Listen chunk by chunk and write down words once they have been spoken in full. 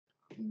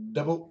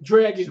Double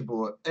Dragon. It's your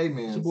boy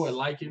AMENZ. It's your boy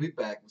Liking. We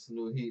back with some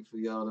new heat for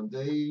y'all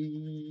today.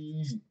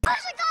 You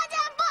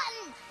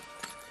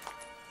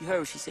heard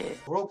what she said.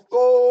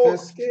 Kuroko.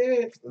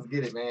 Basket. Let's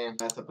get it, man.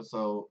 Last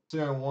episode,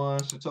 Seirin won,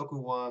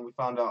 Touou won. We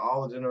found out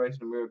all the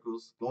generational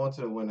miracles going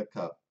to the Winter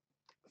Cup.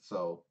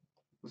 So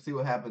we'll see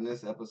what happened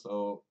this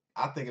episode.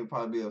 I think it'll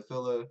probably be a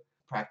filler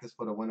practice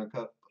for the Winter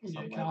Cup.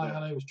 Yeah, kind of like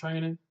how they was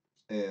training.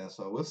 Yeah,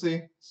 so we'll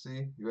see.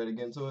 You ready to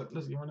get into it?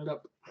 Let's run it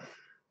up.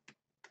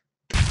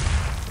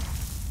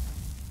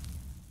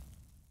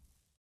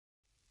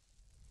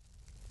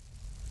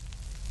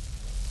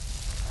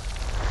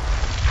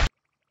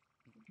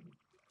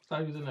 I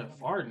thought he was in there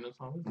farting or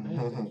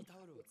something.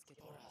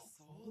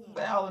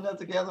 They all in that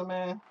together,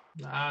 man.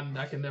 Nah,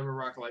 I can never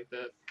rock like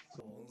that.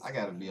 I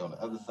gotta be on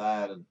the other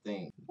side of the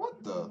thing.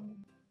 What the?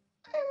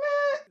 Hey,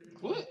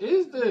 What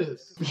is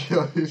this?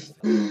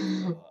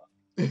 man.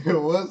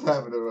 What's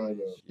happening right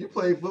now? You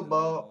play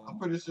football. I'm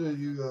pretty sure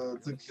you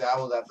took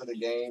showers after the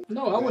game.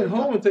 No, I went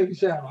home and take a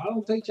shower. I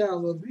don't take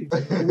showers with other people.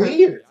 It's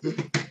weird.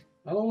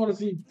 I don't want to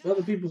see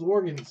other people's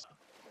organs.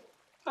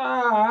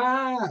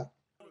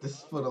 This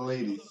is for the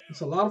ladies.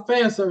 It's a lot of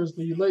fan service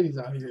for you ladies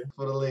out here.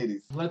 For the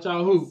ladies. Let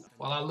y'all hoop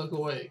while I look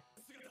away.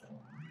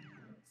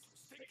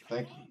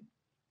 Thank you.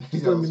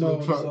 Just let me know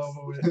when it's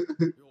over with.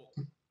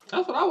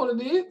 That's what I would have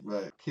did.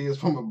 Right. Kids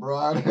from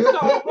abroad. No,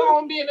 I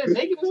don't be in there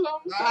naked or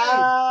something.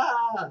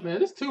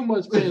 Man, it's too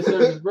much fan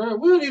service, bro.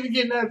 We don't even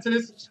get that to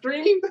this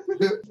extreme.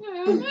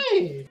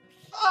 Man.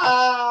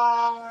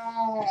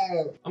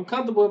 I'm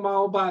comfortable in my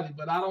own body,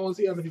 but I don't want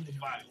to see other people's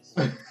bodies.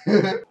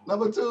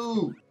 Number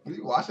 2. Are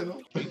you washing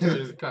them?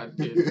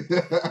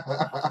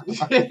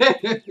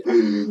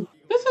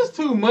 This is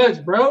too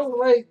much, bro.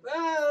 Like,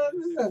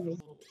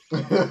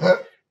 The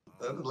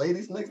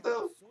ladies next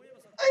up?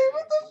 Hey,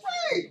 what the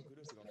freak?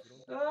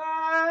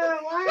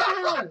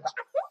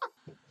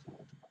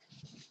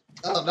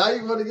 Oh, now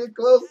you want to get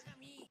close?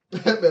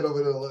 That man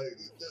over there like...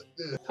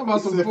 How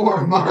about some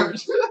 4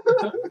 March?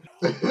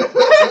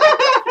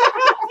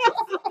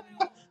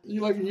 You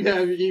like you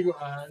have your eagle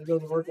eye. It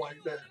doesn't work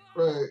like that.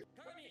 Right.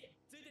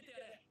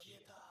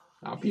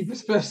 Our people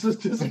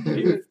specialists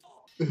disappeared.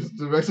 This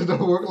direction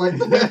don't work like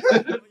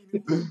that.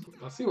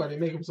 I see why they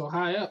make them so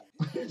high up.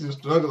 He's just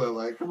struggling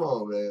like, come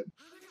on, man.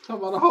 Talk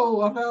about a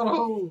hole. I found a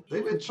hole.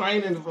 They've been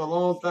training for a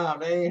long time.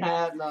 They ain't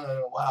had none in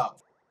a while.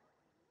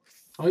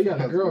 Oh, you got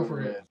a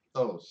girlfriend.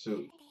 Oh,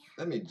 shoot.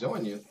 Let me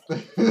join you.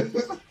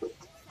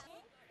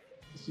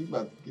 She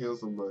about to kill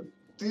somebody.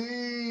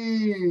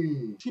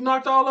 Dang. She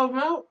knocked all of them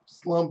out?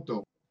 Slumped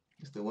them.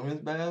 It's the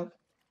women's bath.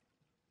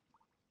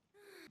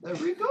 That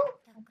Riko?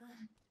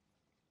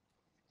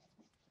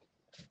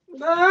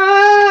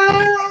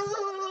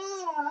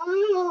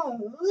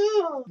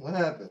 What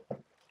happened?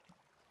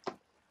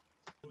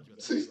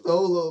 She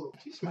stole them.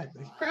 She smacked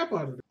the crap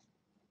out of it.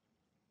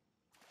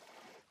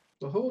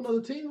 The whole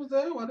other team was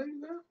there? Why they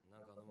there?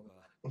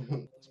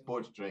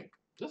 Sports drink.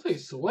 Just say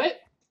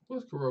sweat?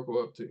 What's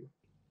Kuroko up to?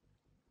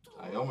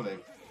 Ayomine.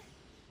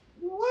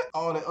 What?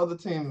 All the other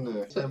team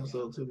there. This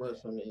episode too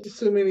much for me. There's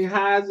too many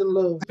highs and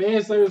lows.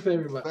 Fan service for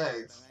everybody.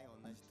 Thanks.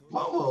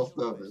 Momo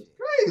stuff is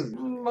crazy.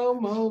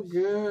 Momo,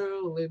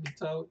 girl, let me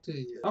talk to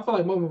you. I feel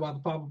like Momo about to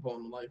pop up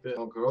on them like that.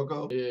 On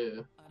Kuroko?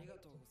 Yeah.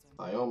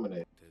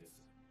 Ayomine.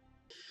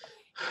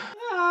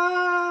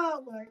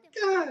 Oh my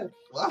god.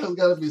 Why has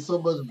got to be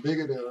so much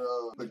bigger than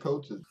the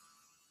coaches?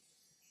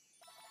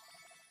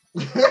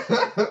 That's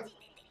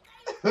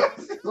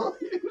so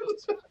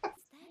huge.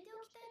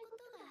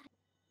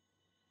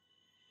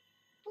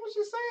 What's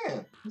she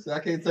saying? She said, I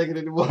can't take it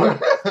anymore.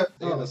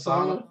 Oh, the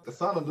sauna? The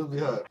sauna do be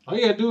hot. All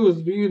you gotta do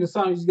is be in the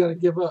sauna, you just gotta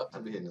give up. I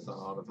be hitting the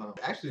sauna all the time.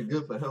 Actually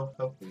good for health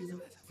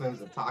reasons. Cleanse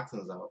the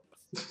toxins out.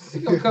 He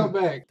gonna come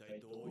back.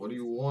 What do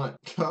you want?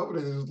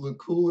 Confidence just look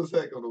cool as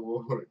heck on the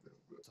wall right there.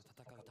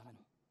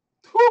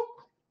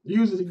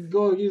 Usually can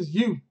go against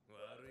you.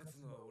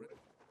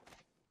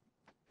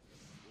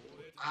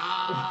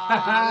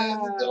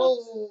 Let's go.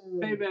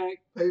 Payback.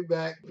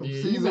 Payback. From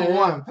Yeah, season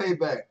 1,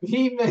 payback.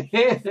 He mad.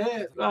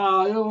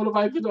 Oh, you don't want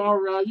nobody put the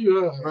arm around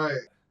you, huh?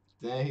 Right.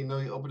 Then he know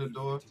you open the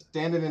door.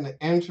 Standing in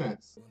the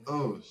entrance.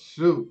 Oh,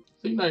 shoot.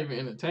 So you're not even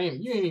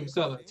entertainment. You ain't even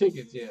selling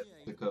tickets yet.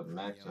 Pick up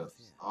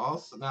matchups.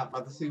 Also, not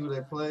about to see who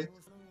they play.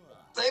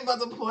 They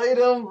about to play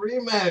them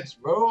rematch,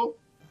 bro.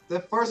 The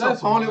first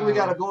opponent we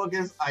gotta go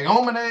against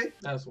Ayomine.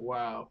 That's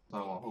wild. So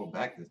I'm gonna hold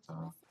back this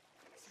time.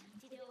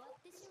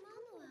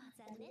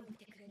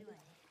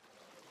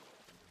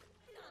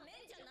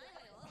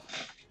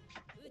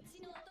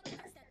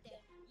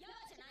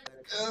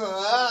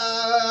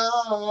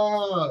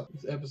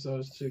 This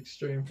episode is too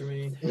extreme for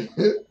me.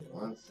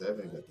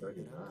 170 to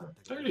 39.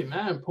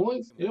 39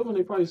 points? Yeah, when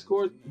they probably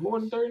scored more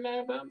than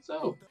 39 by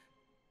himself.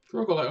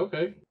 Kuroko like,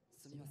 okay.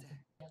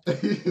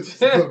 He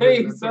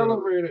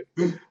celebrated.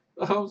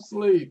 I'm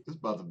asleep. It's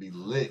about to be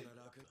lit.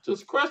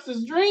 Just crushed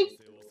his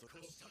drink.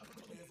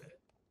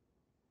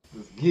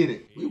 Let's get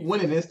it. We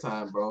winning this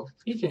time, bro.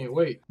 He can't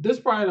wait. This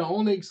is probably the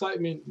only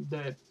excitement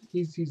that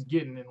he's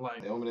getting in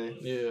life. Ayomine.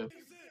 Yeah.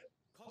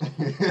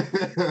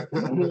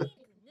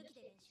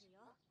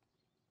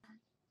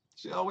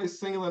 She always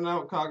singling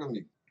out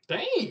Kagami.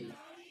 Dang.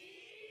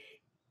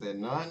 Said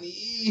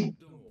Nani.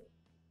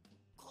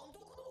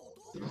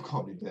 Don't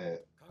call me dad.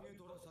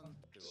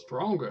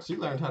 Stronger. She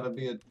learned how to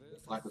be a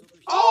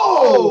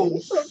Oh!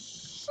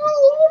 Shoot,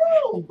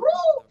 bro.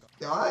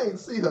 Yo, I ain't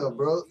see her,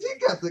 bro.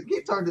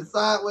 He turned it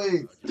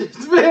sideways.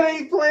 This man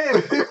ain't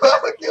playing. He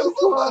about to kill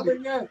somebody.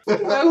 Man,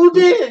 who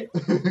did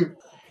it?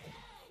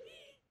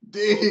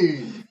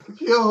 Dude.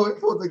 Yo, he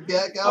pulled the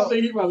gag I out.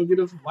 think he about to get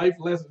us some life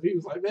lessons. He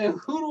was like, man,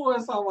 who the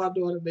one saw my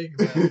daughter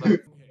naked?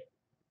 Like,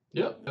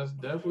 yep, that's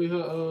definitely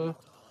her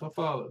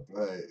father.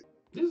 Right.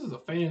 This is a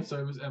fan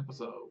service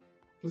episode.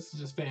 This is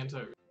just fan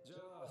service.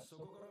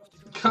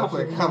 Cops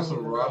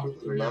and robbers.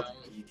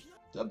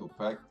 Double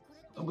practice.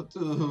 Number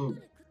 2.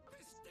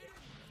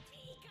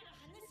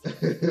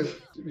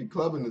 She be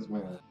clubbing this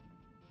man.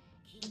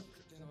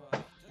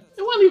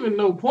 There wasn't even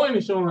no point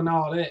in showing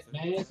all that,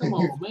 man. Come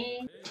on,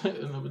 man.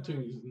 Number 2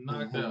 is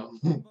knocked out.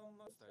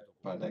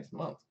 By next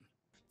month.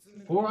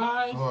 4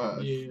 eyes? 4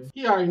 eyes. Yeah.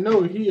 He already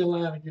know he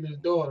allowed to get his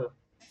daughter.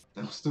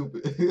 That was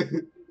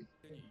stupid.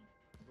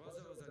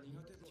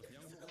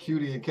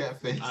 Cutie and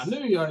cat face. I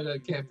knew he already got a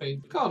cat face.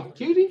 Call him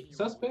cutie?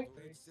 Suspect?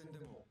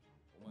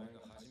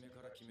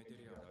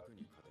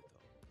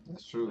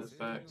 That's true. That's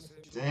facts.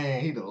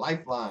 Dang, he the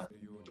lifeline.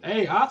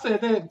 Hey, I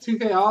said that in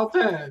 2K all the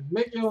time.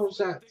 Make your own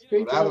shots.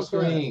 Without a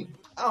screen.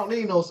 I don't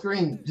need no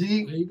screen,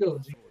 G. There you go,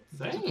 G.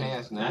 Dang.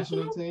 Japan's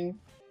national team.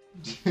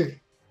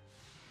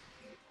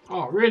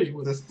 Already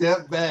with The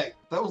step back.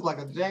 That was like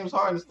a James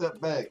Harden step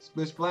back.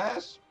 Splish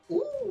splash.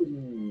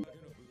 Ooh.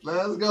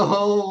 Let's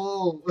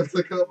go. It's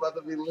a cup about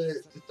to be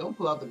lit. Just don't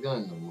pull out the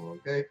gun no more,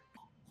 okay?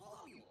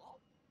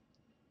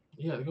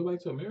 Yeah, to go back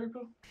to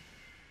America?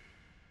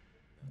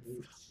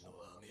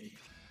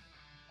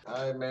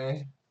 Alright,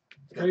 man.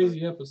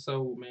 Crazy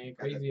episode, man.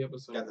 Crazy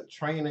episode. Got the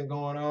training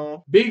going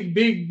on.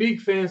 Big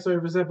fan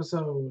service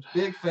episode.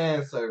 Big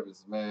fan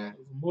service, man.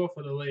 More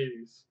for the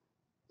ladies.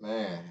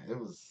 Man, it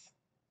was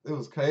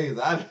crazy.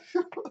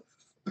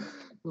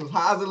 It was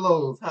highs and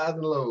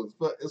lows,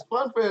 but it's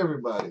fun for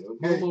everybody.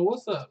 Okay. Momo,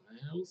 what's up,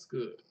 man? What's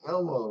good?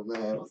 Momo,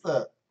 man, what's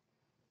up?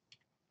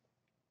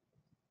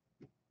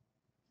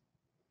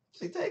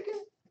 She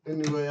taking?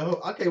 Anyway,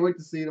 I can't wait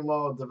to see them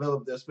all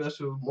develop their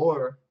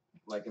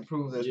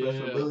improve their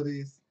special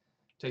abilities.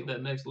 Take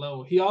that next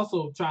level. He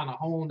also trying to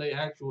hone their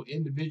actual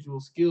individual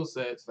skill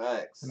sets.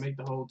 Facts. To make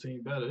the whole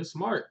team better. It's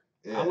smart.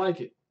 Yeah. I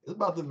like it. It's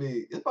about to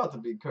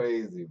be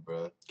crazy,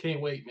 bro. Can't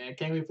wait, man.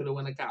 Can't wait for the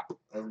winter cop.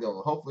 Let's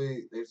go.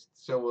 Hopefully they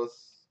show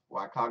us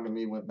why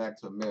Kagami went back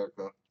to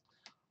America,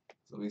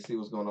 so we see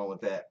what's going on with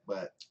that.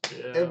 But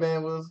yeah,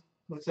 man, we'll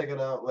check it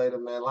out later,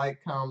 man.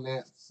 Like,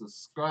 comment,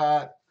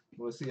 subscribe.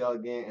 We'll see y'all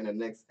again in the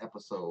next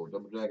episode.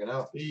 Double Dragon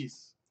out.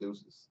 Peace.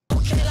 Deuces.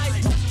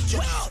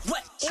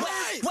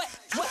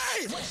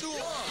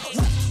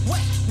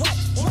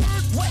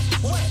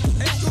 What?